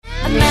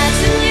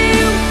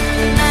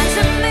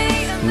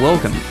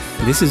Welcome.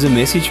 This is a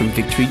message from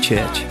Victory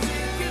Church.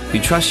 We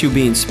trust you'll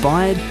be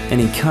inspired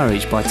and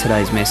encouraged by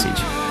today's message.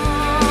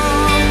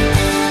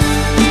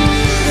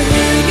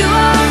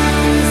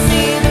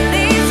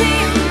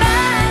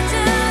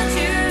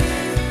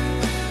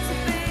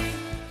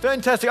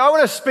 Fantastic. I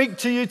want to speak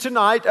to you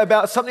tonight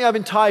about something I've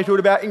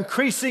entitled about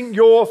increasing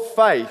your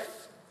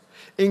faith.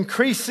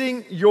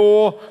 Increasing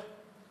your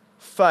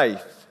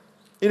faith.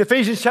 In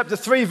Ephesians chapter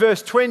 3,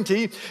 verse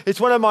 20,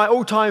 it's one of my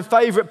all-time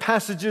favorite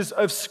passages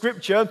of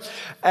Scripture.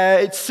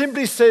 It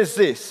simply says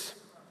this: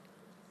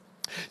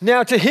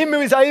 "Now to him who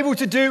is able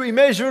to do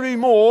immeasurably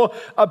more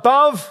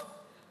above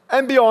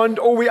and beyond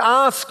all we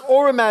ask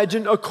or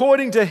imagine,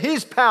 according to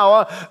his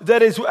power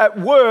that is at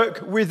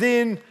work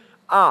within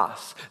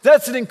us."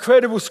 That's an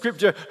incredible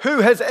scripture. Who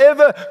has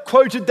ever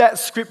quoted that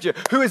scripture?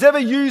 Who has ever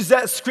used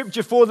that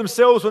scripture for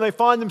themselves when they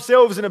find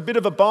themselves in a bit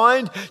of a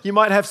bind? You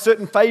might have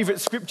certain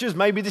favorite scriptures.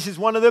 Maybe this is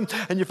one of them,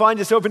 and you find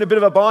yourself in a bit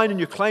of a bind and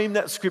you claim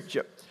that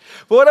scripture.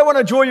 But what I want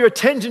to draw your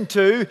attention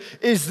to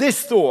is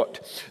this thought.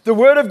 The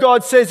Word of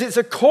God says it's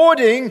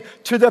according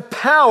to the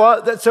power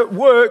that's at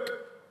work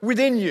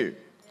within you.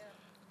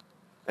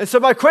 And so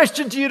my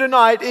question to you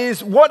tonight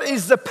is, what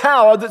is the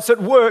power that's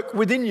at work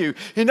within you?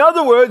 In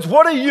other words,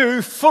 what are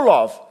you full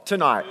of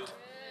tonight?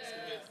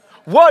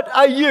 What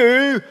are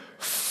you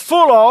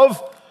full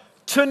of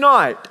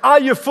tonight? Are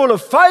you full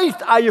of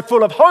faith? Are you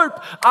full of hope?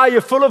 Are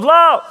you full of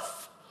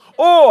love?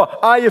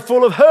 Or are you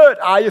full of hurt?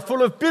 Are you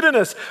full of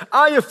bitterness?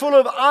 Are you full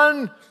of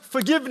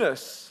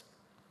unforgiveness?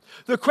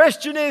 The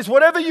question is,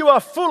 whatever you are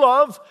full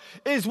of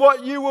is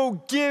what you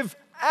will give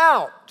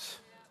out.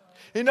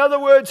 In other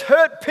words,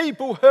 hurt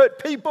people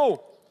hurt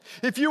people.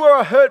 If you are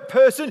a hurt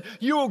person,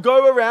 you will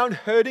go around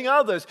hurting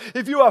others.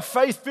 If you are a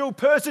faith-filled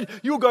person,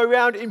 you'll go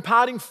around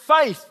imparting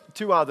faith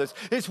to others.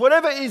 It's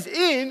whatever is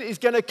in is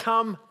going to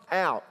come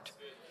out.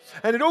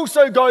 And it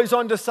also goes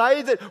on to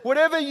say that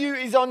whatever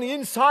is on the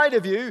inside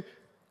of you,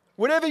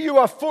 whatever you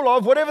are full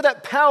of, whatever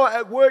that power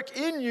at work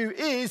in you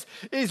is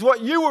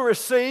what you will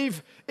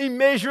receive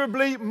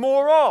immeasurably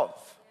more of.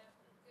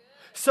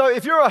 So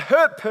if you're a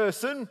hurt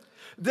person,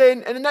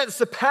 and that's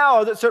the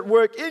power that's at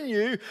work in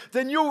you,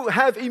 then you'll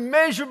have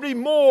immeasurably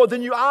more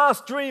than you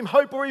ask, dream,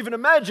 hope, or even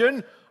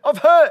imagine of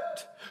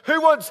hurt.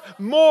 Who wants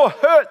more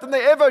hurt than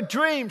they ever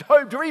dreamed,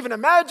 hoped, or even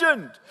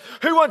imagined?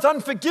 Who wants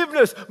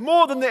unforgiveness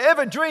more than they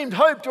ever dreamed,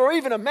 hoped, or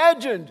even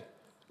imagined?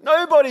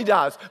 Nobody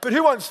does. But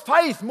who wants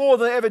faith more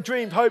than they ever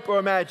dreamed, hoped, or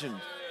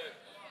imagined?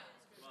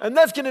 And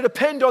that's going to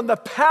depend on the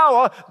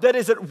power that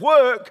is at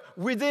work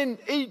within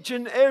each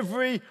and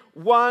every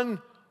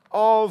one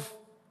of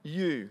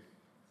you.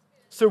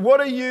 So what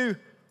are you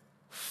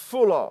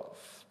full of?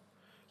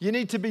 You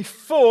need to be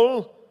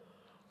full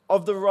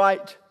of the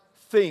right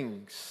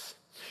things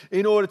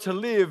in order to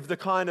live the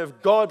kind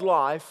of God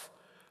life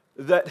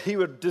that He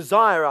would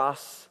desire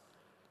us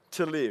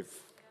to live.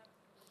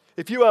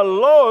 If you are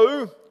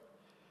low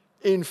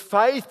in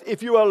faith,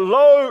 if you are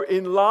low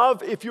in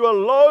love, if you are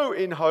low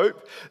in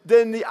hope,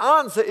 then the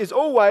answer is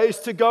always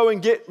to go and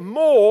get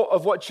more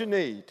of what you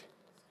need.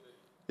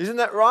 Isn't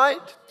that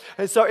right?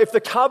 And so if the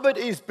cupboard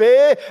is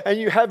bare and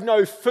you have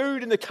no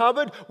food in the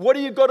cupboard, what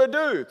do you got to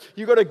do?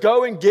 You've got to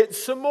go and get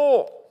some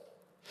more.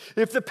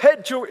 If the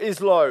petrol is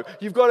low,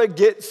 you've got to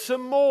get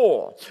some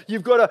more.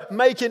 You've got to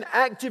make an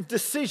active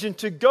decision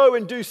to go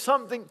and do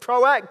something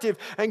proactive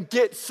and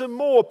get some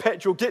more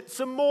petrol, get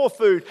some more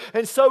food.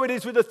 And so it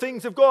is with the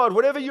things of God.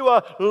 Whatever you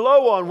are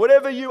low on,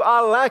 whatever you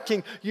are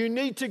lacking, you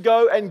need to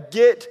go and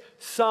get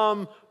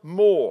some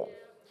more.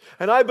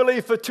 And I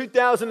believe for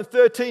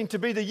 2013 to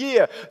be the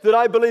year that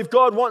I believe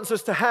God wants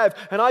us to have.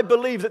 And I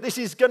believe that this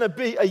is going to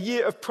be a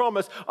year of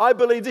promise. I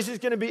believe this is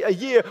going to be a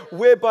year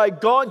whereby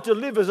God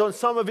delivers on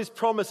some of His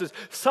promises.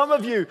 Some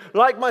of you,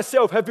 like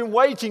myself, have been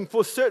waiting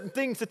for certain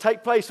things to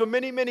take place for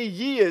many, many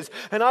years.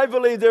 And I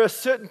believe there are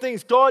certain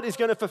things God is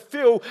going to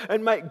fulfill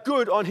and make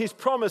good on His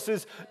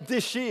promises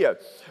this year.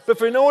 But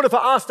in order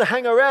for us to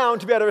hang around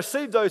to be able to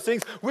receive those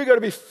things, we've got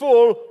to be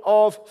full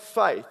of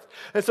faith.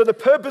 And so the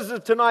purpose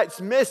of tonight's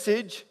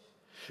message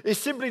is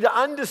simply to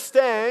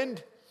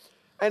understand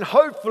and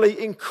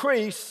hopefully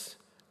increase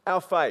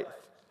our faith.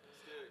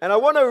 And I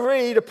want to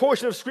read a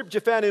portion of scripture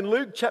found in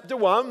Luke chapter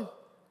 1,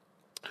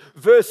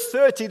 verse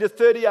 30 to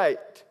 38.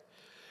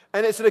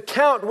 And it's an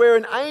account where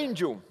an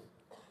angel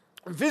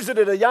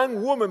visited a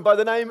young woman by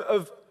the name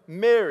of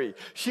Mary.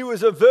 She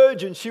was a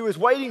virgin. She was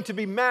waiting to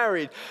be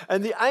married.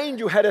 And the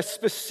angel had a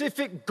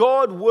specific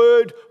God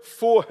word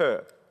for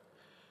her.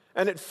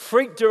 And it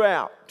freaked her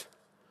out.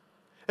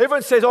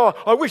 Everyone says, oh,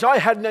 I wish I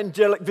had an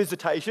angelic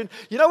visitation.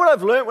 You know what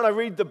I've learned when I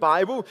read the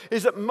Bible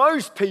is that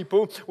most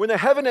people, when they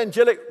have an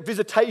angelic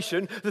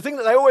visitation, the thing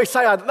that they always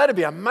say, oh, that'd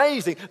be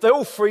amazing, they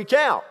all freak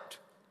out.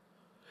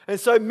 And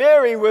so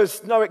Mary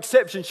was no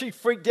exception. She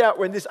freaked out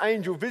when this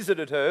angel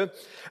visited her.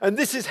 And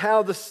this is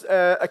how this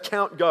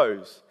account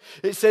goes.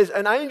 It says,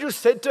 an angel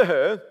said to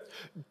her,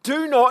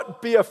 "Do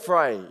not be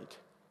afraid."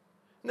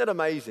 Isn't that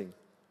amazing?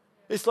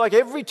 It's like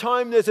every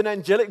time there's an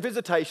angelic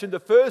visitation, the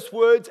first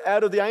words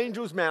out of the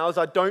angels' mouths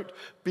are, "Don't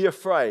be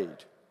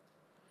afraid."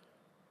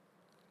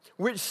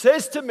 which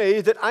says to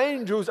me that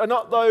angels are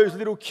not those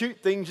little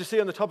cute things you see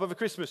on the top of a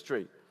Christmas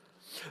tree.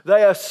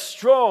 They are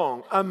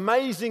strong,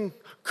 amazing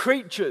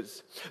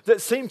creatures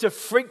that seem to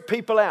freak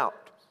people out.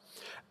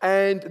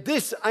 And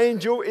this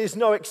angel is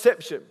no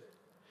exception.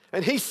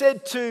 And he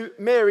said to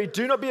Mary,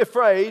 "Do not be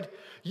afraid.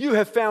 You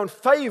have found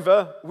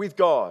favor with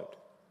God.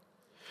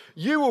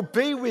 You will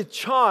be with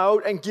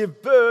child and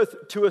give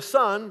birth to a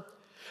son,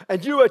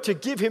 and you are to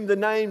give him the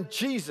name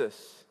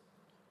Jesus.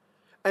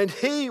 And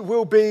he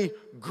will be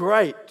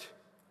great."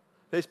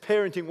 There's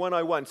Parenting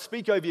 101.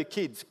 Speak over your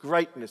kids'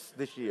 greatness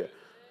this year.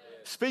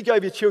 Speak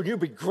over your children. You'll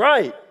be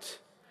great.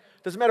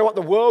 Doesn't matter what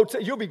the world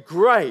says, you'll be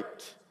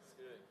great.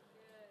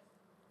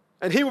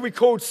 And he will be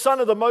called Son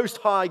of the Most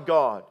High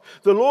God.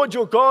 The Lord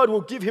your God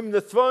will give him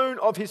the throne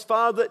of his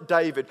father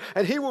David,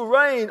 and he will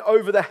reign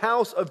over the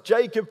house of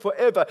Jacob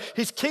forever.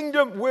 His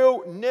kingdom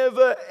will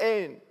never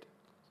end.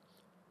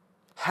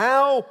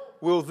 "How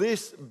will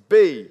this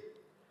be?"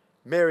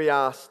 Mary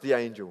asked the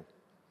angel.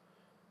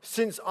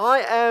 "Since I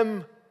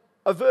am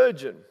a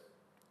virgin."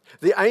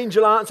 The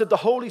angel answered, "The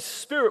Holy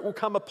Spirit will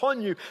come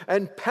upon you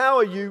and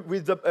power you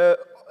with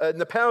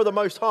and the power of the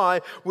Most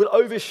High will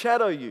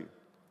overshadow you.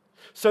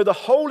 So the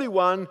Holy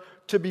One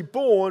to be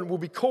born will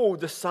be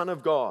called the Son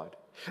of God.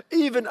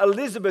 Even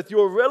Elizabeth,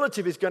 your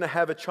relative, is going to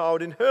have a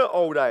child in her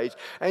old age,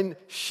 and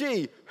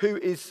she, who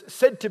is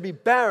said to be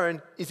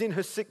barren, is in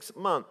her 6th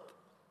month.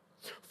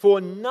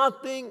 For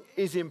nothing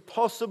is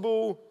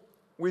impossible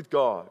with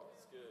God."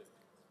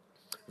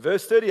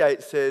 Verse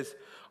 38 says,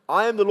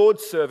 "I am the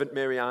Lord's servant,"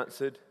 Mary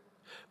answered.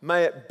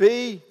 "May it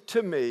be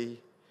to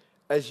me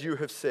as you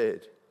have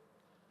said."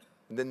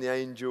 And then the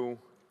angel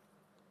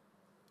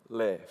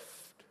left.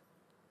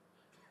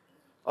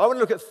 I want to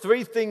look at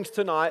 3 things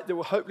tonight that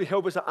will hopefully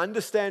help us to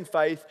understand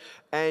faith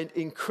and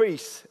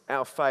increase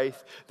our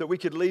faith, that we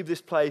could leave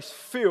this place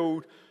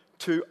filled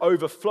to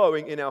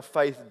overflowing in our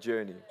faith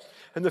journey.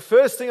 And the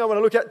first thing I want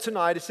to look at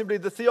tonight is simply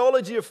the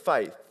theology of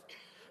faith.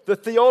 The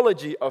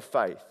theology of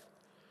faith.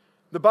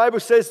 The Bible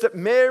says that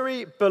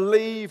Mary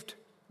believed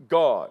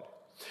God.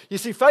 You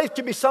see, faith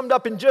can be summed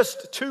up in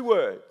just 2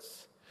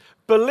 words: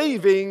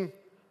 believing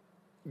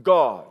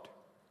God.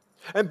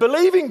 And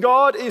believing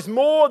God is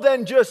more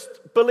than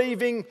just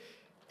believing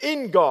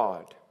in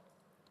God.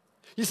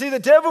 You see, the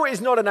devil is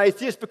not an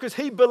atheist because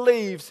he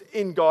believes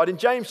in God. In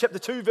James chapter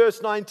 2,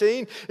 verse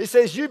 19, it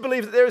says, "You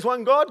believe that there is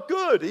one God?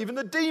 Good. Even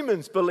the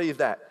demons believe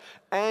that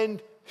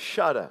and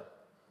shudder."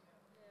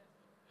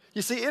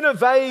 You see, in a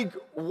vague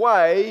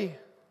way,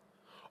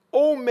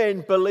 all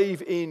men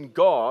believe in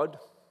God.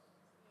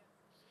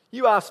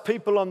 You ask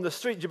people on the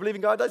street, "Do you believe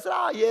in God?" They say,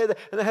 "Oh, yeah,"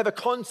 and they have a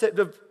concept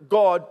of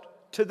God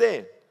to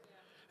them.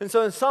 And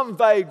so in some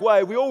vague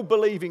way, we all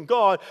believe in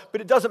God,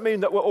 but it doesn't mean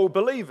that we're all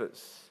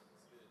believers.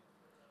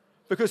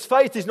 Because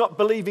faith is not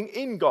believing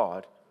in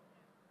God.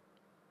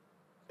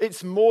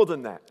 It's more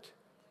than that.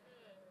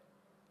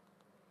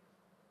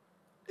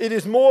 It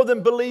is more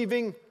than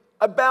believing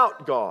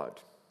about God.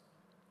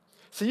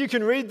 So you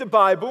can read the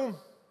Bible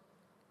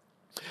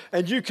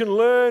and you can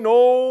learn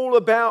all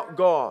about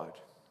God.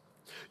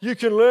 You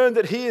can learn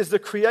that He is the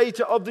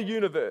creator of the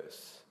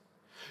universe.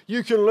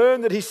 You can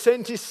learn that He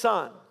sent His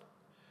Son.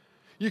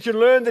 You can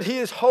learn that He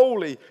is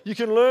holy. You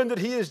can learn that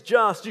He is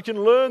just. You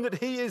can learn that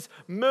He is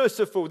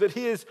merciful, that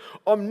He is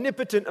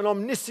omnipotent and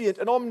omniscient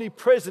and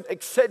omnipresent,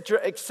 etc.,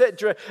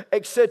 etc.,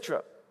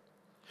 etc.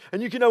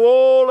 And you can know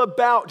all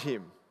about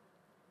Him,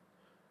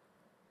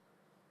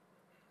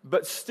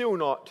 but still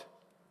not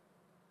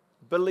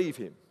believe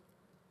Him.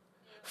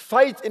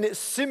 Faith in its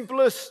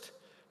simplest,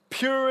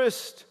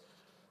 purest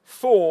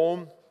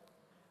form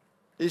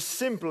is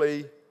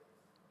simply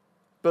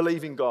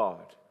believing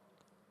God.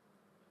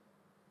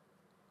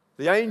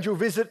 The angel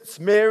visits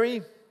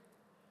Mary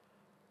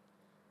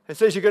and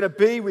says, "You're going to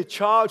be with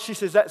child." She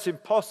says, "That's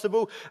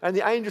impossible." And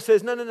the angel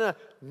says, No.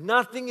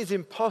 Nothing is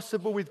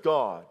impossible with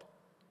God.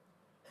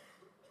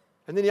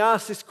 And then he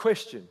asks this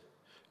question: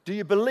 "Do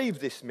you believe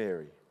this,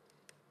 Mary?"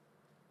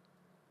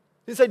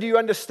 He didn't say, "Do you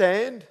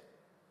understand?"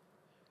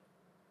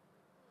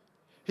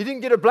 He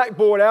didn't get a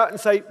blackboard out and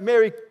say,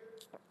 "Mary,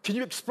 can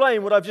you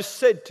explain what I've just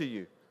said to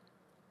you?"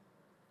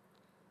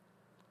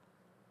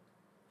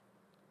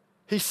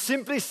 He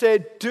simply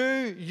said,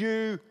 "Do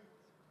you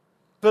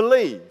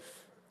believe?"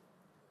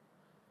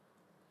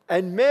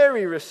 And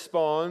Mary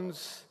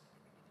responds,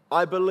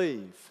 "I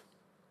believe.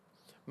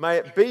 May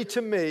it be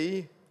to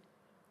me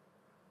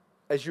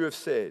as you have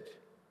said."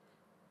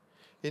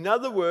 In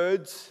other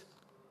words,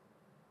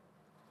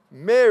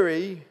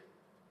 Mary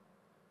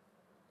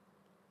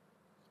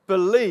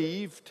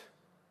believed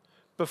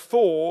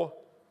before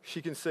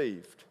she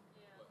conceived.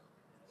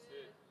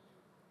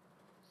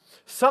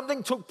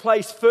 Something took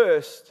place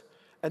first,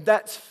 and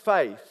that's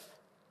faith.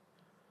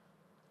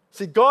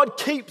 See, God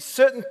keeps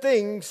certain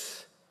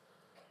things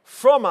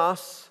from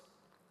us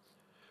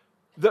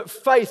that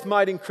faith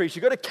might increase.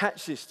 You've got to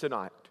catch this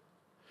tonight.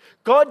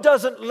 God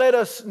doesn't let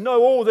us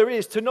know all there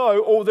is to know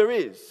all there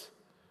is,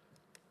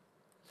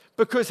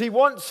 because He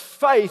wants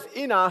faith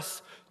in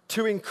us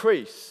to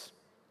increase.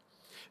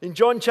 In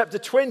John chapter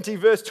 20,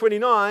 verse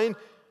 29,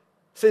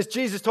 says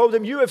Jesus told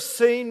them, "You have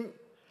seen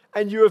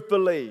and you have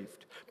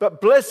believed.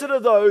 But blessed are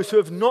those who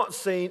have not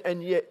seen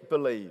and yet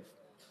believe."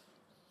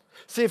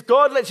 See, if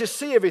God lets you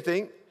see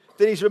everything,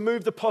 then He's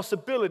removed the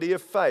possibility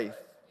of faith.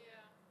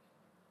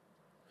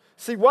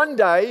 See, one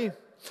day,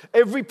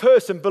 every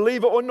person,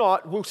 believer or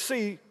not, will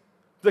see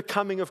the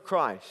coming of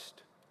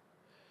Christ.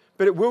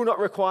 But it will not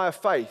require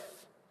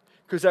faith,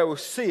 because they will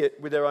see it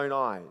with their own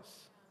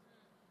eyes.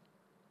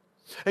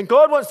 And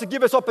God wants to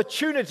give us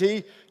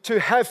opportunity to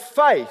have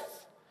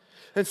faith.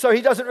 And so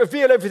He doesn't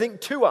reveal everything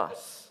to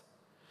us.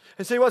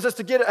 And so He wants us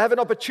to have an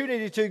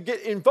opportunity to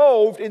get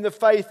involved in the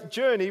faith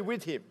journey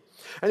with Him.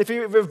 And if He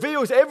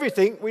reveals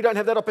everything, we don't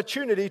have that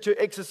opportunity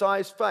to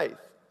exercise faith.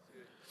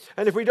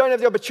 And if we don't have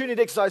the opportunity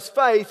to exercise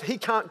faith, He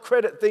can't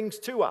credit things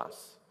to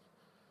us.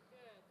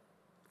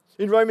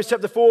 In Romans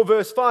chapter 4,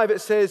 verse 5,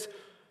 it says,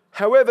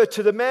 "However,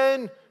 to the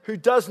man who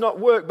does not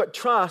work but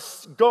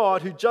trusts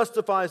God who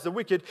justifies the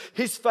wicked,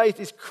 his faith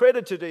is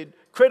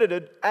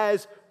credited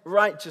as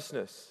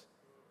righteousness."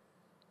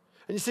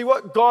 And you see,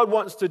 what God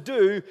wants to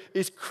do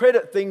is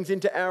credit things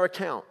into our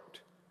account.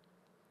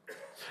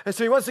 And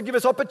so He wants to give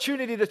us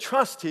opportunity to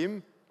trust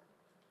Him.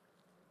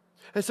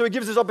 And so He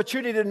gives us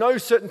opportunity to know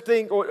certain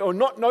things or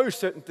not know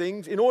certain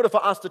things in order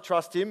for us to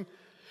trust Him.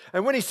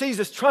 And when He sees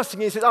us trusting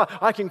Him, He says,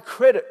 I can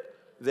credit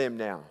them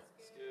now.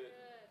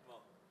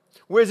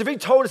 Whereas if He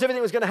told us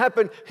everything was going to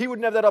happen, He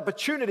wouldn't have that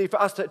opportunity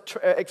for us to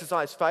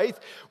exercise faith,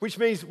 which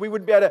means we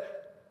wouldn't be able to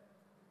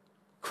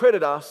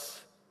credit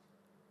us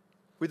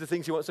with the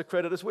things He wants to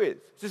credit us with.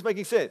 Is this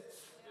making sense?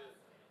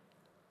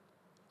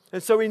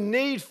 And so we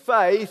need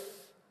faith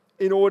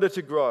in order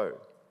to grow.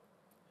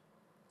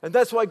 And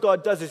that's why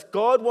God does this.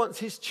 God wants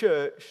His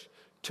church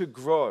to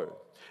grow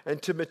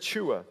and to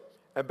mature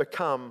and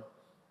become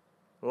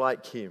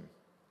like Him.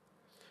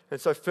 And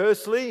so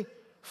firstly,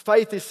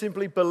 faith is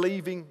simply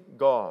believing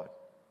God.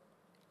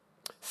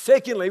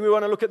 Secondly, we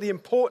want to look at the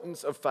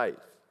importance of faith.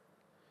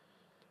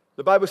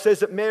 The Bible says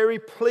that Mary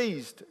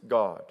pleased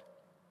God.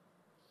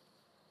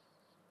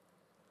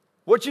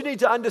 What you need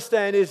to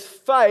understand is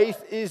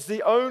faith is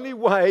the only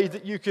way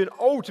that you can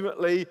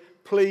ultimately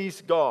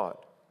please God.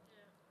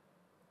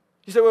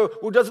 You say,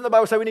 well, doesn't the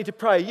Bible say we need to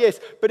pray? Yes,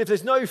 but if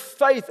there's no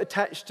faith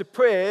attached to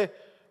prayer,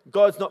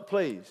 God's not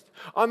pleased.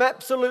 I'm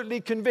absolutely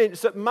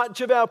convinced that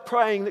much of our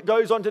praying that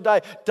goes on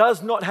today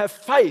does not have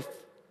faith.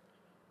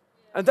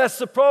 And that's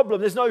the problem.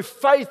 There's no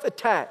faith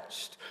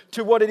attached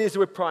to what it is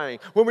we're praying.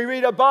 When we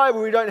read our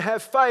Bible, we don't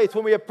have faith.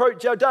 When we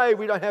approach our day,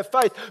 we don't have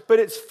faith. But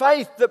it's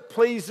faith that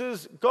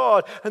pleases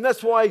God. And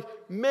that's why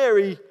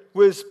Mary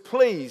was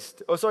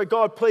pleased.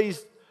 God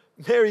pleased.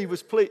 Mary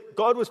was pleased.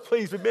 God was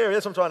pleased with Mary.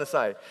 That's what I'm trying to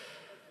say.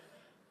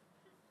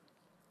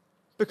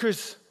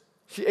 Because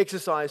she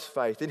exercised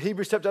faith. In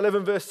Hebrews chapter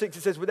 11, verse 6,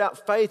 it says,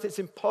 "Without faith, it's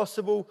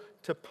impossible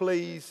to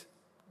please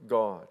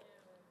God."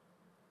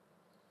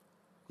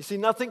 You see,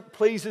 nothing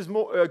pleases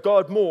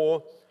God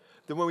more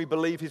than when we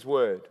believe His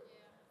word.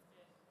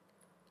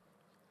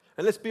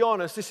 And let's be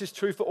honest, this is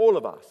true for all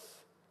of us.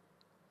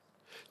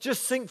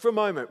 Just think for a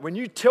moment. When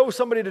you tell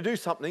somebody to do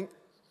something,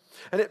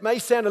 and it may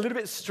sound a little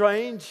bit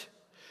strange,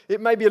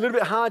 it may be a little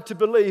bit hard to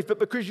believe, but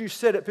because you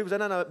said it, people say,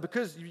 no,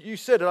 because you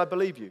said it, I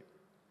believe you.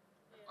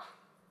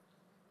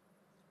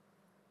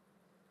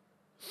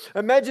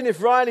 Imagine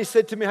if Riley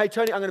said to me, "Hey,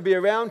 Tony, I'm going to be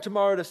around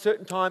tomorrow at a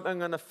certain time. I'm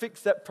going to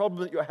fix that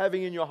problem that you're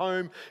having in your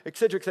home,"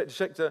 etc., etc.,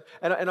 etc.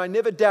 And I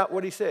never doubt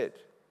what he said.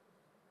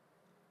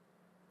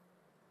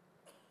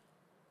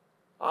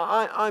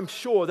 I'm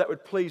sure that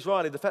would please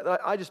Riley, the fact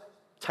that I just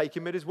take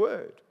him at his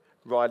word.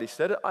 Riley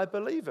said it, I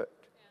believe it.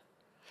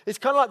 It's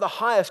kind of like the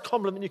highest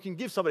compliment you can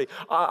give somebody.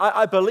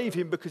 I believe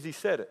him because he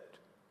said it.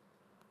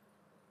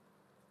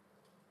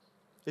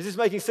 Is this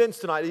making sense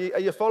tonight? Are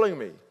you following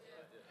me?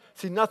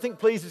 See, nothing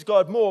pleases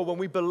God more when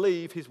we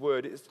believe His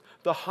word. It's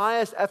the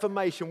highest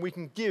affirmation we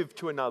can give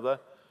to another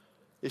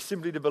is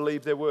simply to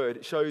believe their word.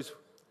 It shows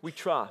we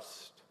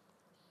trust.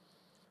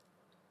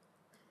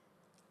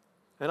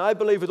 And I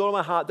believe with all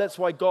my heart that's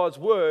why God's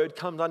word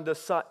comes under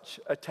such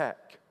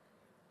attack.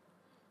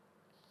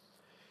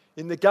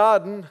 In the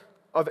Garden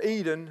of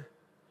Eden,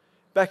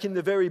 back in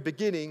the very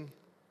beginning,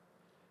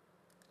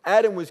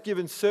 Adam was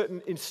given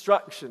certain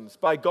instructions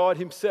by God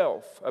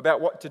Himself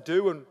about what to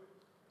do and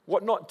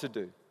what not to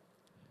do.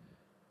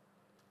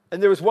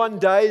 And there was one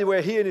day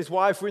where he and his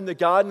wife were in the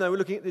garden. They were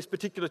looking at this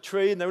particular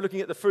tree, and they were looking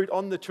at the fruit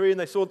on the tree, and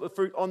they saw that the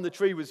fruit on the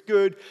tree was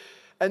good.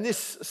 And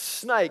this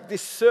snake,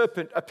 this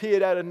serpent,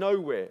 appeared out of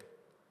nowhere.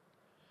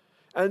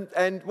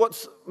 And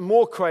what's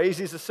more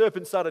crazy is the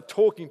serpent started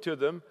talking to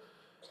them,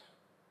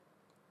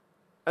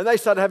 and they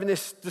started having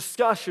this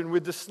discussion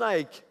with the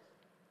snake.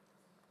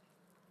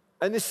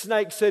 And this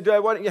snake said,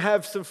 "Why don't you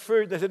have some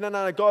fruit?" And they said,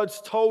 no, God's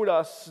told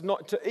us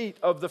not to eat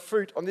of the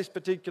fruit on this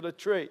particular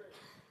tree.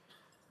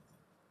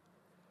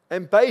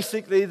 And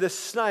basically the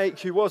snake,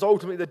 who was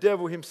ultimately the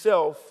devil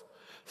himself,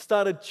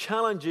 started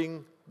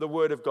challenging the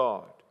word of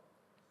God.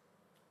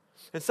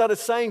 And started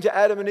saying to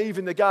Adam and Eve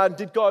in the garden,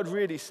 did God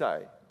really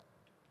say?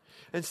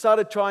 And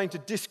started trying to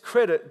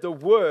discredit the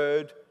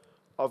word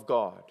of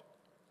God.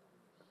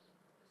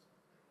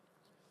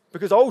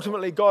 Because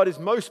ultimately, God is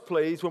most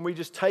pleased when we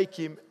just take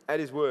him at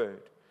his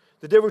word.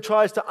 The devil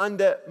tries to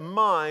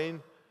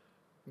undermine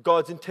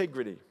God's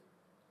integrity.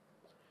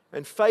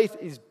 And faith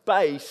is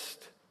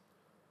based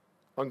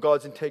on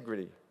God's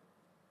integrity.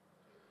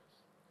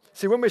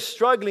 See, when we're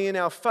struggling in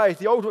our faith,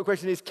 the ultimate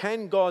question is,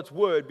 can God's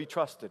word be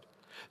trusted?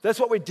 That's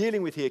what we're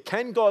dealing with here.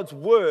 Can God's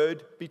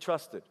word be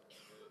trusted?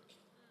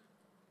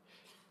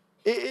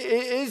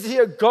 Is he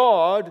a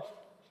God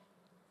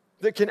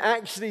that can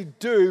actually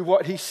do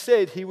what he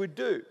said he would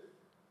do?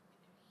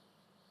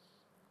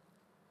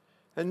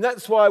 And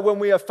that's why when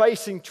we are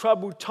facing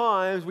troubled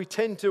times, we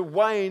tend to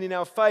wane in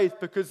our faith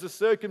because the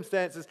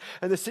circumstances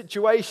and the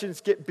situations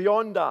get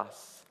beyond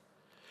us.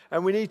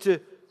 And we need to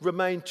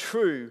remain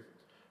true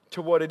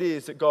to what it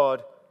is that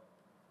God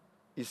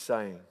is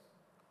saying.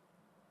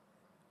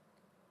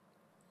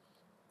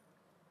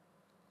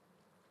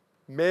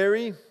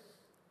 Mary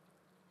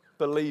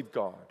believed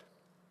God.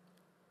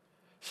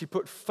 She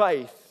put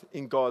faith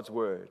in God's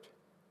word.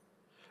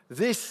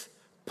 This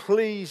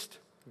pleased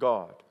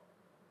God.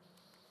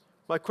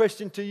 My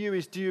question to you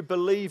is, do you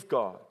believe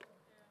God?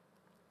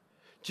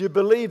 Do you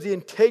believe the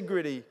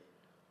integrity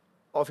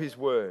of his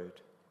word?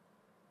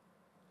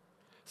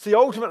 See,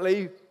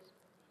 ultimately,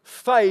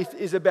 faith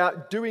is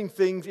about doing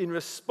things in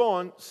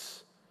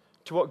response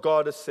to what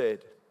God has said.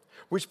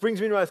 Which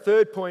brings me to my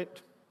third point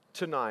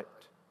tonight.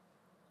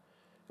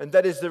 And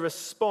that is the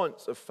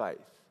response of faith.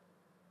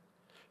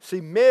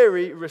 See,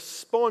 Mary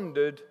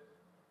responded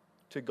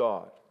to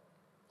God.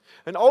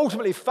 And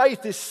ultimately,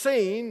 faith is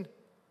seen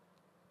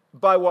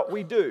by what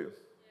we do.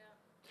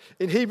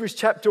 In Hebrews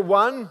chapter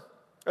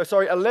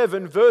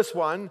 11, verse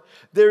 1,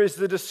 there is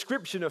the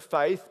description of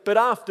faith, but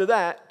after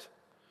that,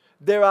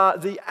 there are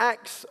the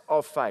acts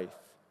of faith.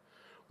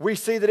 We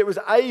see that it was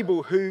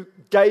Abel who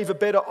gave a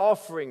better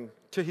offering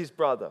to his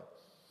brother,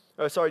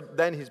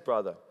 than his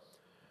brother.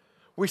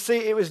 We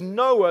see it was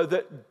Noah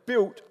that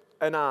built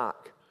an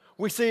ark.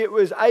 We see it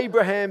was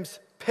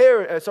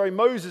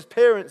Moses'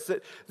 parents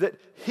that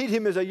hid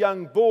him as a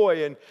young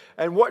boy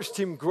and watched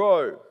him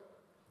grow.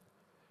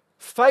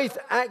 Faith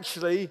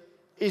actually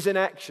is an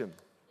action.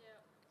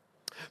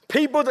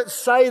 People that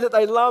say that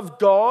they love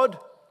God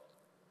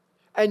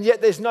and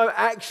yet there's no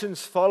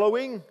actions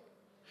following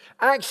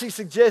actually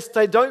suggest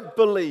they don't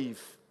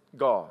believe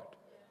God.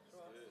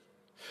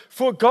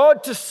 For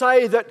God to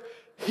say that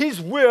his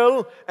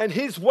will and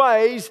his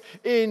ways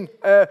in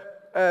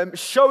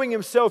showing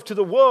himself to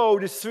the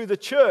world is through the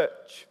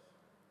church.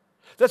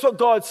 That's what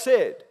God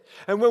said.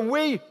 And when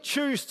we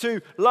choose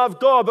to love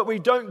God but we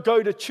don't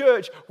go to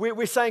church,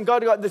 we're saying,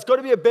 God, there's got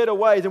to be a better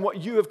way than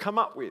what you have come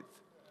up with.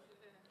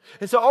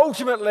 And so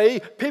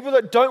ultimately, people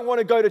that don't want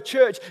to go to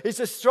church, it's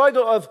a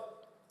struggle of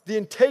the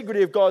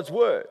integrity of God's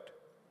word.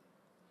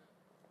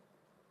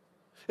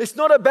 It's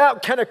not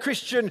about can a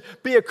Christian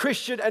be a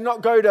Christian and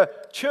not go to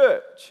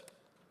church.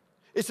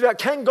 It's about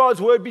can God's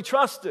word be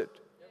trusted.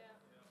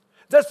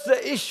 That's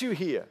the issue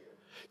here.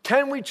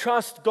 Can we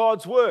trust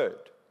God's word?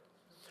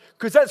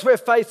 Because that's where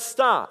faith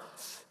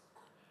starts.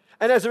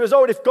 And as a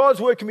result, if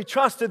God's word can be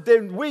trusted,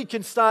 then we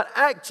can start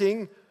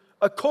acting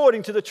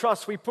according to the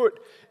trust we put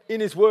in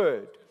his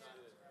word.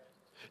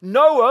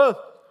 Noah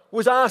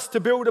was asked to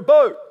build a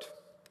boat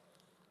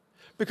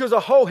because a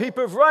whole heap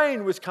of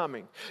rain was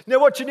coming. Now,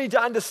 what you need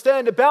to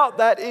understand about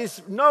that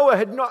is Noah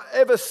had not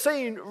ever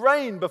seen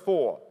rain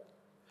before.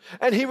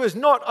 And he was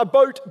not a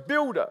boat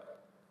builder.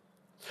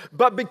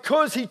 But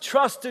because he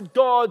trusted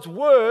God's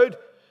word,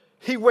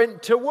 he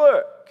went to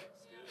work.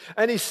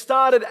 And he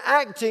started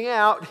acting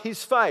out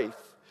his faith.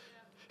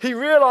 He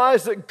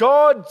realized that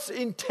God's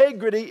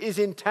integrity is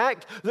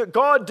intact, that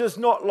God does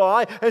not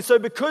lie. And so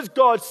because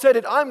God said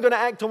it, I'm going to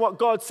act on what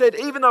God said,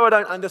 even though I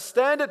don't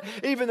understand it,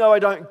 even though I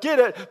don't get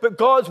it, but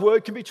God's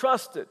word can be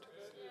trusted.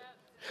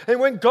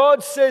 And when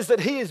God says that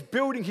he is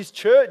building his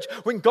church,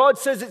 when God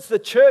says it's the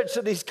church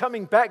that he's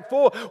coming back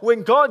for,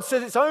 when God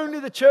says it's only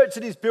the church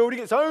that he's building,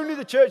 it's only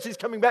the church he's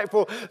coming back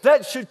for,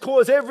 that should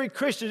cause every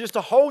Christian just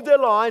to hold their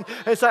line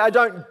and say, I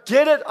don't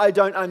get it, I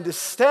don't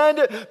understand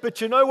it, but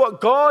you know what?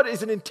 God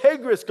is an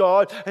integrous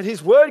God and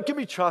his word can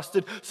be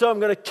trusted, so I'm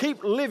going to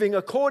keep living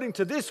according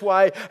to this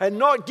way and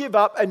not give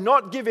up and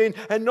not give in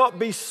and not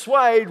be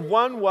swayed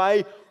one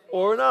way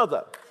or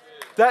another.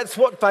 That's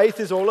what faith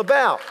is all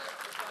about.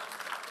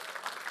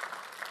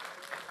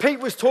 Pete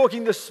was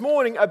talking this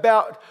morning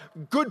about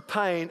good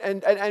pain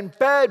and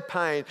bad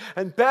pain.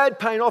 And bad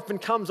pain often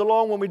comes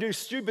along when we do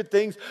stupid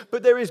things,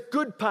 but there is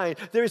good pain.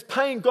 There is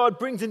pain God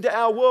brings into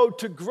our world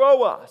to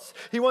grow us.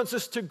 He wants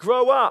us to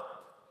grow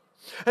up.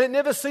 And it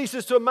never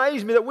ceases to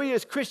amaze me that we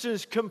as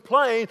Christians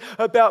complain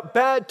about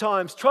bad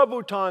times,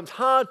 troubled times,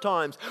 hard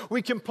times.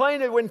 We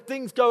complain when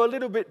things go a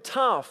little bit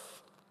tough.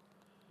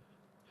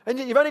 And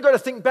yet you've only got to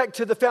think back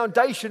to the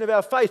foundation of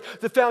our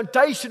faith. The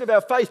foundation of our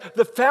faith,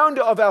 the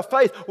founder of our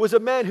faith was a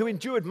man who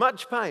endured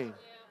much pain.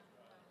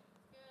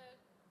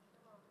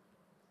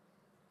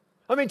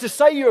 I mean, to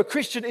say you're a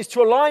Christian is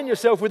to align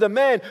yourself with a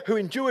man who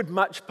endured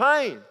much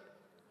pain,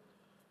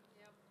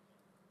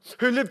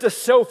 who lived a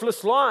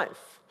selfless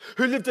life,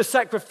 who lived a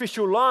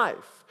sacrificial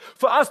life.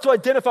 For us to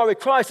identify with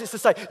Christ is to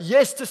say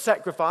yes to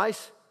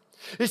sacrifice.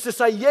 It's to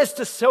say yes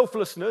to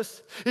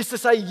selflessness. It's to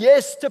say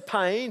yes to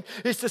pain.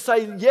 It's to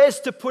say yes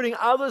to putting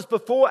others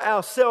before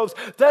ourselves.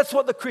 That's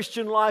what the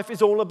Christian life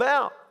is all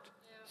about.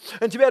 Yeah.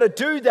 And to be able to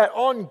do that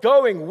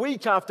ongoing,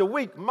 week after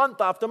week, month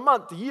after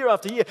month, year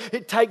after year,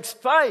 it takes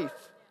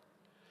faith.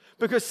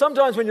 Because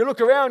sometimes when you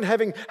look around,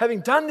 having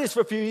done this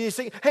for a few years,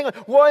 you think, hang on,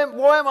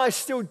 why am I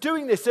still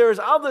doing this? There is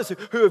others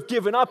who have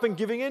given up and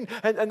giving in,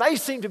 and they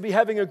seem to be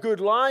having a good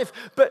life.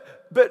 But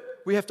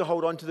we have to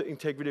hold on to the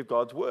integrity of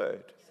God's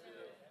word.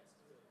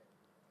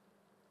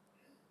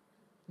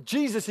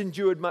 Jesus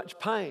endured much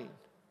pain.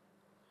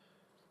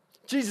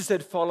 Jesus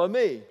said, follow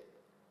me.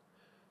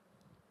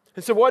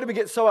 And so why do we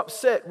get so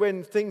upset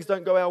when things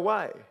don't go our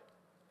way?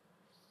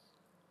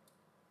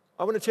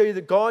 I want to tell you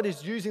that God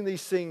is using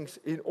these things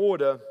in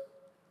order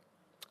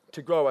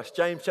to grow us.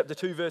 James chapter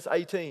 2, verse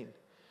 18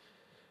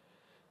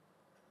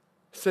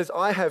 says,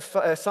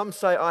 some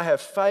say I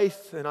have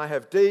faith and I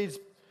have deeds,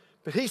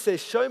 but he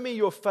says, show me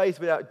your faith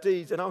without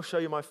deeds and I'll show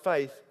you my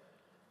faith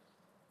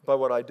by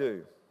what I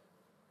do.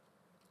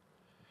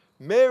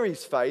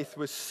 Mary's faith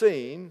was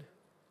seen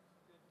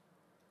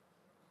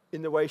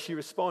in the way she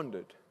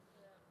responded.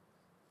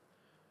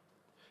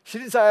 She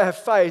didn't say, I have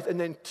faith, and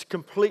then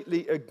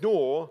completely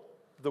ignore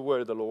the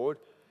word of the Lord.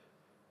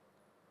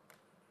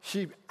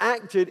 She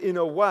acted in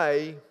a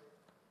way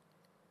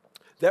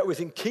that was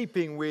in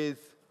keeping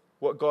with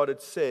what God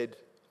had said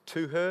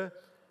to her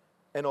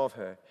and of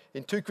her.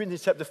 In 2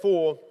 Corinthians chapter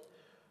 4,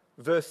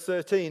 verse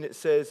 13, it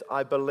says,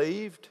 I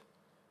believed,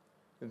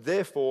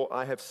 therefore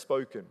I have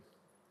spoken.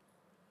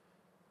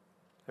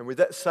 And with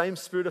that same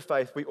spirit of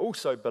faith, we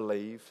also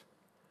believe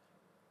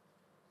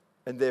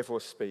and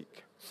therefore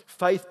speak.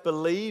 Faith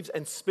believes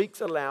and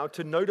speaks aloud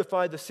to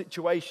notify the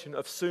situation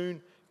of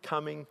soon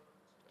coming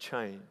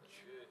change.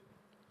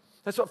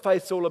 That's what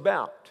faith's all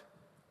about.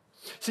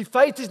 See,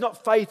 faith is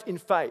not faith in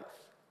faith.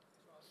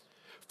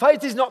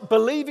 Faith is not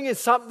believing in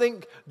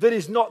something that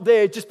is not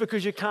there just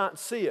because you can't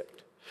see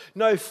it.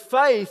 No,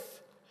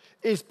 faith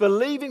is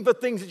believing for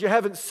things that you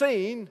haven't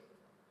seen,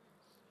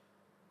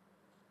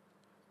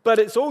 but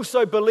it's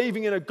also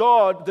believing in a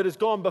God that has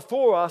gone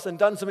before us and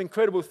done some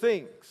incredible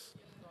things.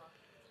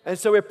 And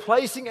so we're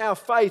placing our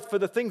faith for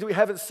the things that we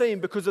haven't seen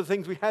because of the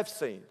things we have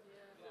seen.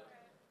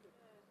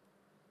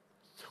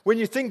 When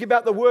you think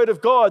about the Word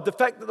of God, the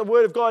fact that the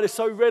Word of God is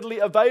so readily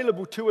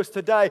available to us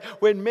today,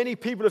 when many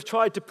people have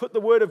tried to put the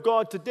Word of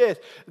God to death,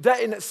 that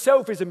in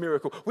itself is a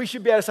miracle. We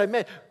should be able to say,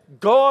 man,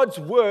 God's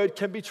Word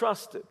can be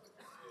trusted.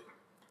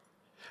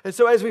 And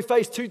so as we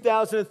face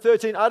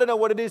 2013, I don't know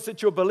what it is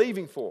that you're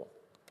believing for.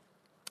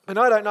 And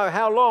I don't know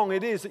how long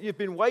it is that you've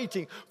been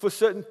waiting for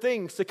certain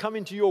things to come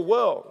into your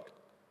world.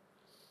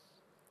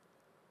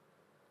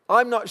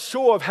 I'm not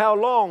sure of how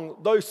long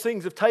those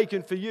things have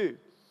taken for you.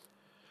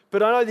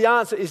 But I know the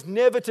answer is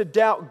never to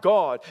doubt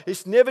God.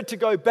 It's never to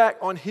go back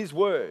on His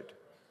word.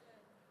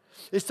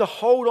 It's to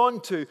hold on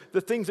to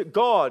the things that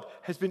God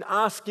has been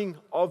asking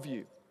of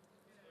you.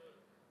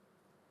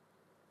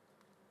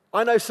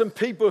 I know some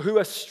people who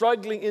are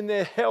struggling in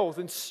their health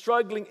and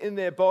struggling in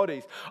their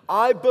bodies.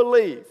 I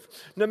believe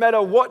no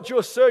matter what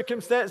your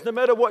circumstance, no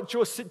matter what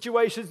your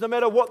situations, no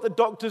matter what the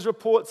doctor's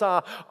reports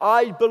are,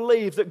 I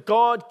believe that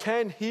God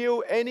can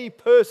heal any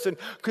person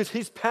because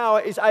His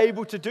power is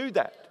able to do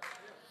that.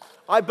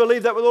 I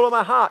believe that with all of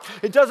my heart.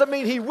 It doesn't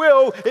mean He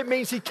will, it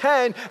means He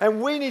can,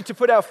 and we need to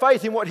put our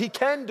faith in what He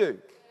can do.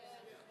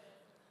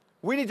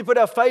 We need to put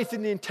our faith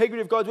in the integrity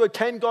of God's word.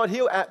 Can God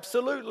heal?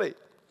 Absolutely.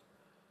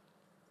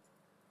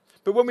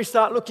 But when we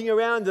start looking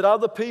around at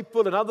other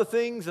people and other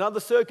things and other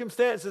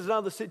circumstances and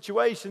other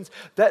situations,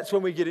 that's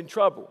when we get in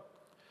trouble.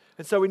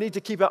 And so we need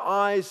to keep our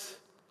eyes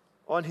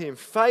on Him.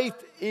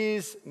 Faith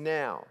is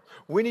now.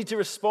 We need to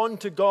respond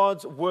to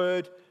God's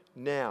word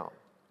now.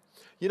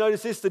 You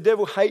notice this, the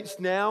devil hates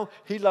now.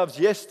 He loves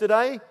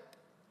yesterday.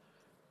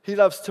 He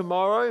loves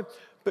tomorrow.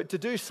 But to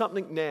do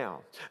something now.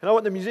 And I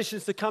want the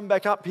musicians to come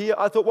back up here.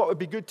 I thought what would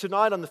be good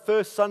tonight on the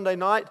first Sunday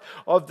night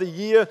of the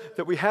year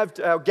that we have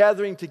our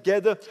gathering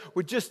together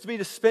would just be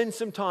to spend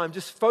some time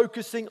just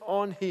focusing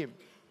on Him.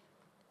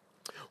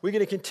 We're going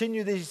to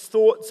continue these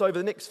thoughts over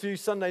the next few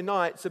Sunday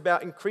nights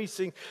about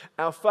increasing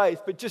our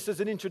faith. But just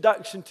as an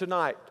introduction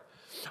tonight,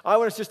 I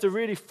want us just to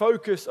really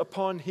focus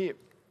upon Him.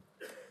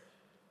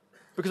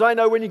 Because I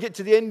know when you get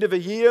to the end of a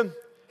year,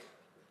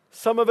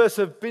 some of us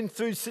have been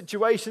through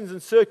situations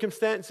and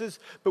circumstances,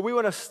 but we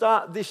want to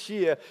start this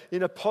year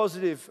in a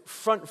positive,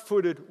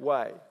 front-footed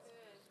way.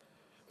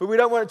 But we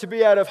don't want it to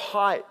be out of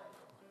hype.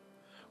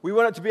 We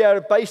want it to be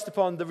based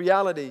upon the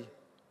reality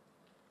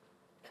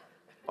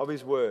of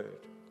His word.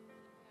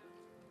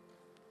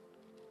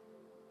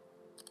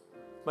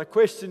 My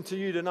question to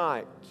you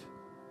tonight,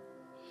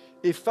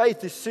 if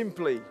faith is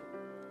simply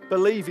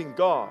believing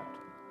God,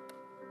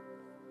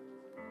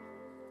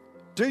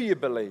 do you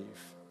believe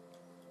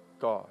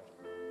God?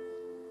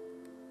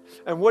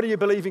 And what are you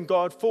believing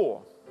God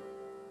for?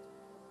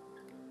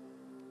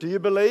 Do you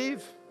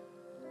believe?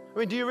 I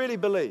mean, do you really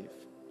believe?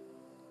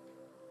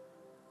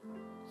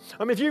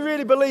 I mean, if you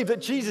really believe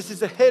that Jesus is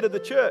the head of the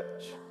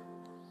church,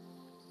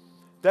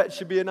 that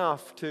should be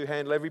enough to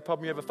handle every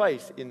problem you ever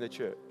face in the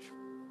church.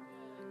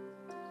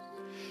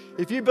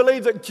 If you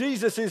believe that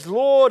Jesus is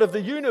Lord of the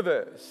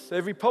universe,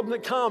 every problem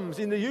that comes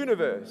in the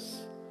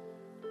universe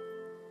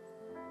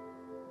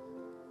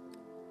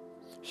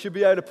should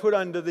be able to put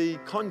under the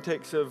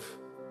context of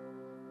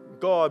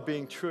God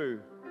being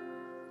true.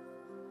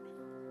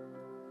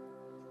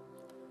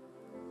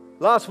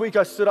 Last week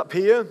I stood up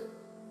here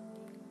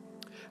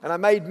and I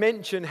made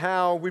mention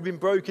how we'd been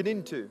broken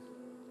into.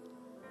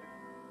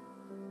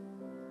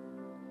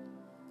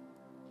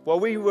 While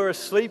we were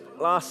asleep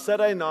last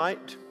Saturday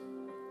night,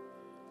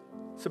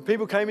 some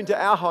people came into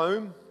our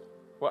home,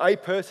 well, a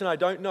person I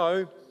don't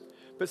know,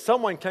 but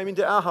someone came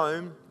into our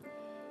home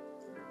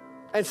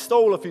and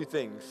stole a few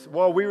things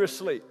while we were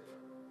asleep.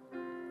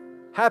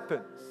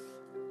 Happens.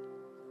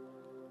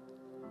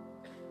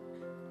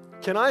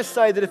 Can I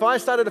say that if I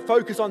started to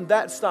focus on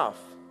that stuff,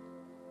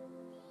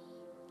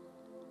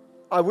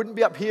 I wouldn't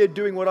be up here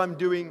doing what I'm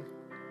doing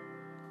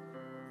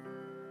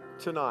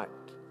tonight.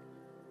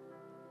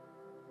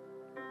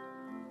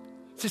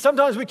 See,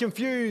 sometimes we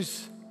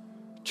confuse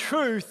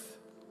truth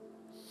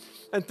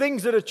and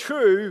things that are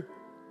true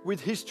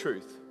with His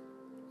truth,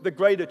 the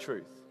greater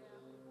truth.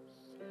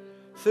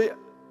 See,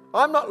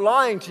 I'm not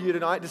lying to you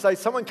tonight to say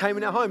someone came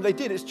in our home. They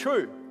did, it's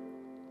true.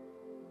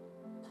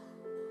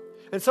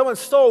 And someone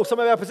stole some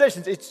of our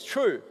possessions, it's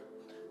true.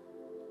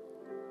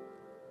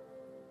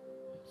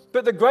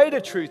 But the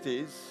greater truth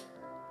is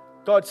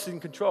God's in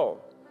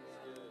control.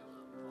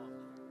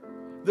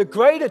 The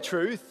greater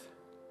truth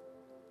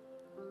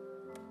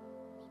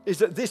is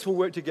that this will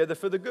work together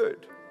for the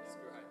good.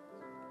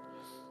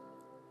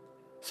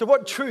 So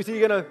what truth are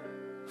you going to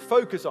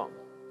focus on?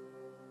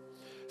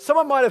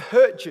 Someone might have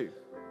hurt you.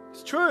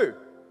 It's true.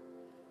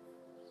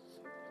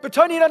 But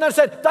Tony, you don't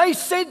understand. They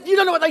said, you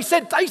don't know what they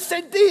said. They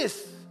said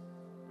this.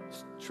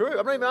 It's true.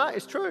 I'm not even lying.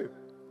 It's true.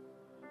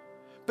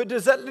 But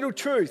does that little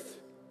truth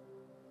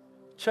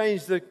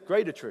change the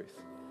greater truth?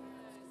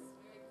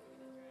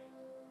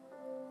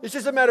 It's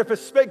just a matter of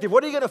perspective.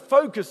 What are you going to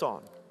focus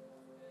on?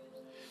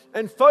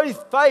 And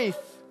faith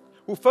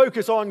will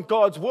focus on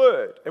God's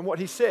word and what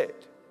He said.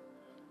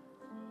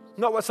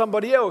 Not what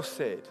somebody else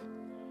said.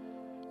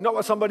 Not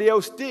what somebody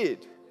else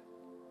did.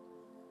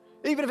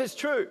 Even if it's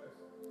true.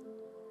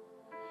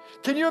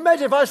 Can you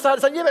imagine if I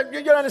started saying, yeah, but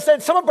you don't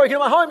understand, someone broke into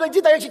my home. They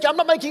did. They actually, I'm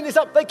not making this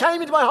up. They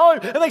came into my home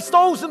and they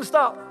stole some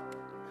stuff.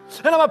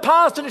 And I'm a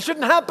pastor and it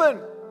shouldn't happen.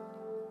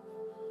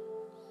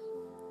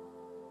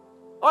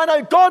 I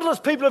know godless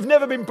people have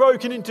never been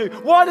broken into.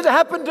 Why did it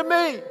happen to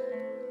me?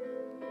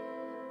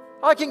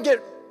 I can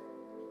get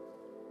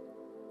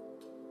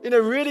in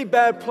a really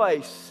bad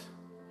place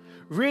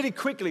really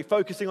quickly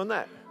focusing on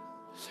that.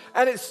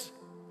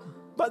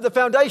 But the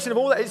foundation of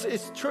all that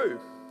is true.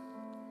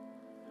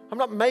 I'm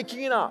not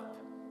making it up.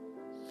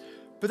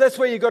 But that's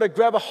where you've got to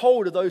grab a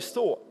hold of those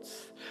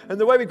thoughts. And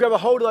the way we grab a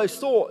hold of those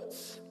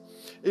thoughts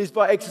is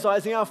by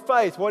exercising our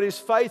faith. What is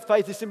faith?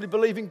 Faith is simply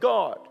believing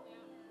God.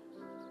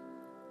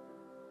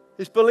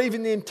 It's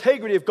believing the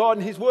integrity of God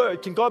and His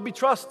word. Can God be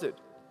trusted?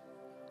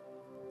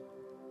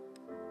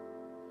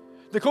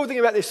 The cool thing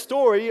about this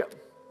story,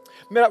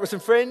 met up with some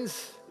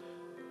friends.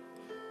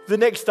 The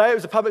next day, it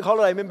was a public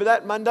holiday. Remember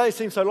that? Monday,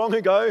 seems so long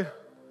ago.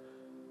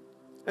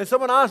 And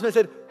someone asked me, I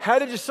said, how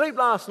did you sleep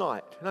last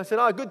night? And I said,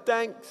 oh, good,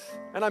 thanks.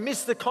 And I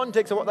missed the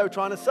context of what they were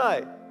trying to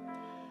say.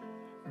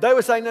 They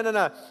were saying,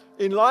 no.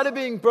 In light of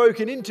being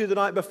broken into the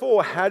night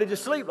before, how did you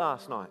sleep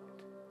last night?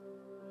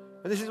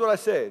 And this is what I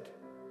said.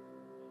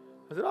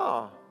 I said,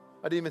 I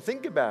didn't even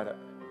think about it.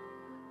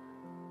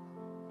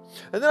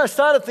 And then I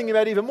started thinking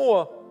about it even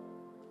more.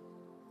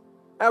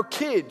 Our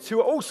kids who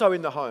are also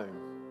in the home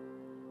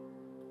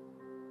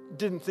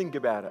didn't think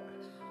about it.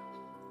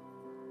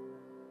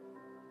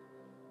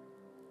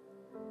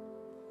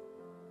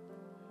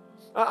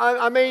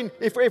 I mean,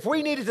 if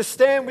we needed to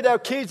stand with our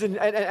kids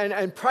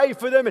and pray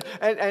for them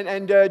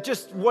and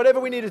just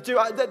whatever we needed to do,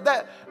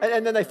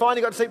 and then they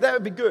finally got to sleep, that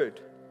would be good.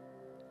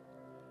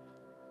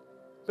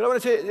 But I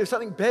want to tell you, there was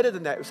something better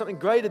than that. There was something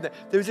greater than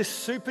that. There was this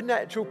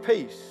supernatural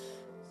peace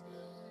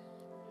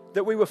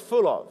that we were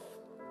full of.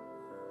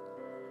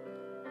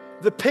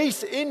 The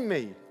peace in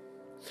me,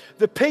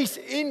 the peace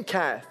in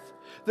Kath,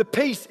 the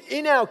peace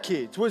in our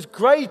kids was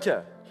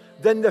greater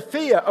than the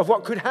fear of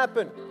what could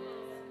happen.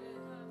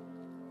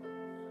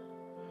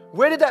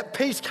 Where did that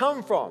peace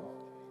come from?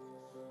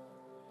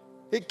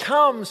 It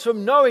comes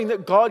from knowing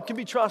that God can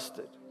be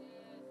trusted.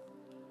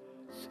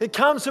 It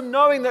comes from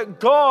knowing that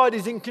God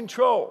is in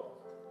control.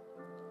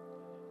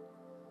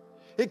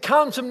 It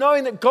comes from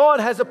knowing that God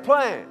has a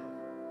plan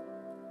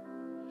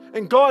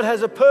and God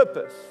has a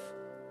purpose.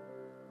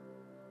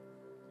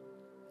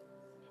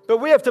 But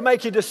we have to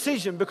make a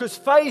decision because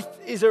faith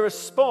is a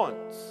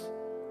response.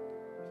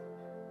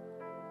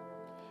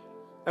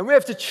 And we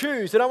have to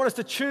choose, and I want us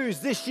to choose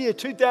this year,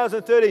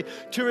 2030,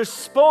 to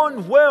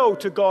respond well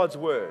to God's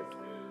word.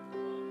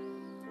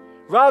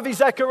 Ravi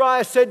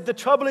Zacharias said, the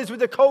trouble is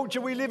with the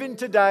culture we live in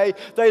today,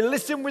 they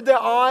listen with their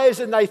eyes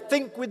and they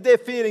think with their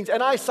feelings.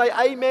 And I say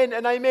amen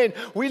and amen.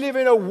 We live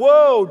in a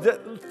world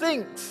that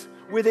thinks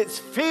with its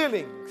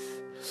feelings.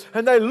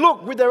 And they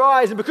look with their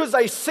eyes, and because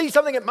they see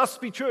something, it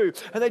must be true.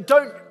 And they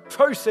don't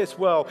process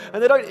well,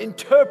 and they don't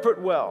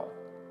interpret well.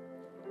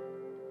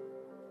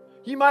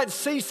 You might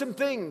see some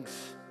things.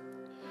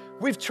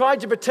 We've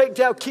tried to protect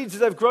our kids as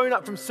they've grown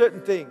up from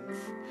certain things.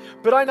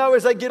 But I know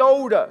as they get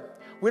older,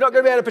 we're not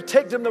going to be able to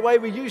protect them the way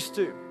we used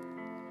to.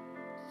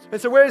 And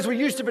so whereas we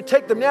used to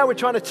protect them, now we're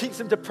trying to teach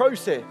them to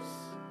process.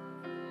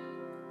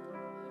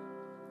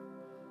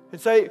 And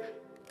say,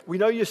 we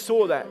know you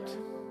saw that.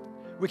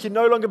 We can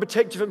no longer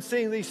protect you from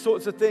seeing these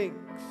sorts of things.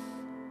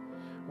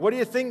 What are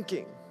you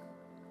thinking?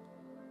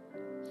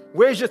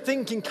 Where's your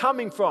thinking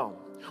coming from?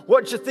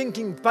 What's your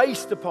thinking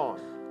based upon?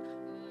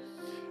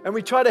 And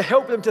we try to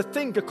help them to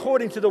think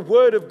according to the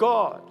Word of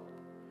God.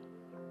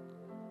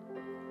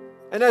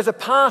 And as a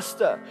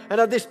pastor and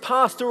of this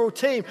pastoral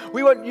team,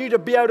 we want you to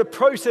be able to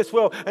process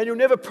well. And you'll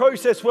never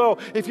process well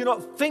if you're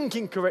not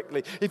thinking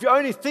correctly. If you're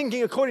only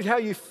thinking according to how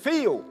you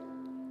feel.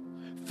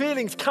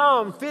 Feelings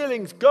come,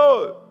 feelings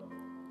go.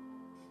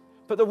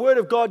 But the Word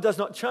of God does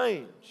not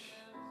change.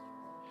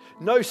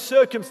 No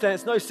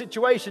circumstance, no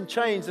situation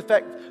changes the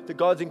fact that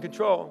God's in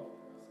control.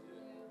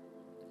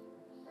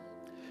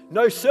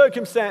 No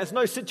circumstance,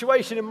 no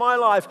situation in my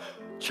life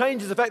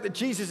changes the fact that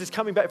Jesus is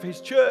coming back for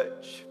His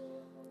church.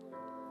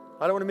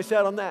 I don't want to miss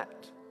out on that.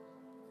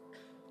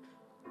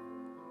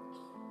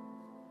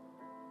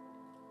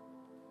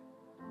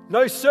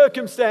 No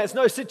circumstance,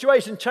 no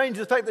situation changes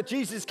the fact that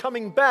Jesus is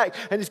coming back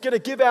and He's going to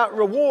give out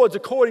rewards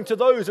according to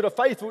those that are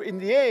faithful in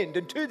the end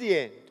and to the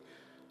end.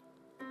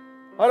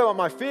 I don't want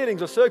my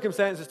feelings or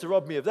circumstances to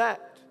rob me of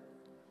that.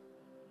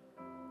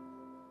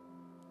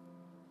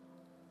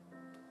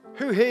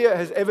 Who here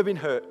has ever been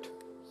hurt?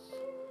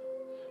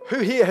 Who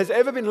here has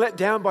ever been let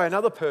down by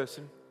another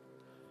person?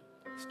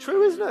 It's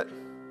true, isn't it?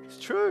 It's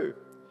true.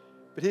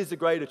 But here's the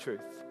greater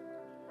truth.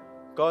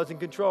 God's in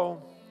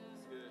control.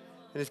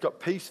 And He's got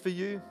peace for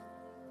you.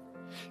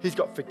 He's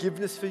got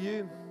forgiveness for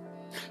you.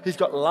 He's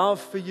got love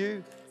for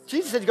you.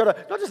 Jesus said you've got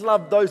to not just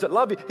love those that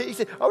love you. He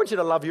said, I want you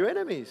to love your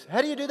enemies.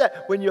 How do you do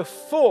that? When you're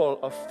full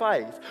of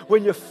faith.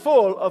 When you're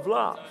full of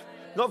love.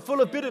 Not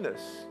full of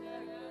bitterness.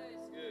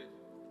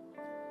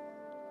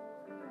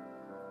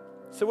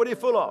 So what are you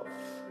full of?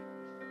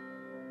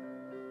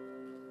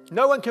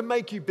 No one can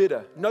make you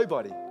bitter.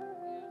 Nobody.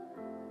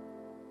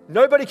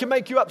 Nobody can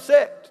make you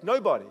upset.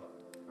 Nobody.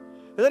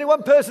 There's only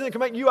one person that can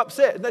make you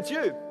upset, and that's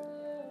you.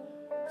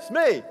 It's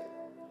me.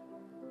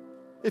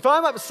 If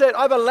I'm upset,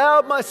 I've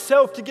allowed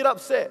myself to get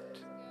upset.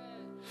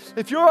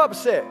 If you're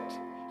upset,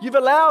 you've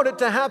allowed it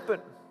to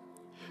happen.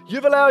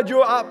 You've allowed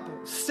your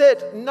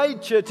upset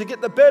nature to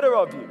get the better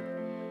of you.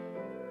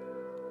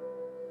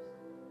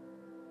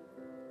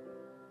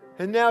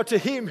 And now to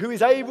Him who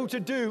is able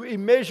to do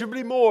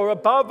immeasurably more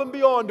above and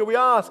beyond do we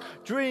ask,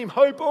 dream,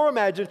 hope, or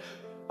imagine,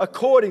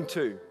 according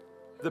to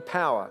the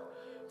power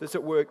that's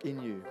at work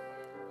in you.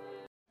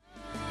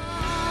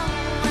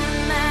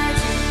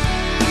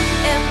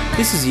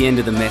 This is the end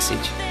of the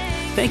message.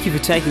 Thank you for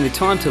taking the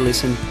time to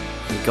listen,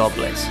 and God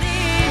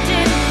bless.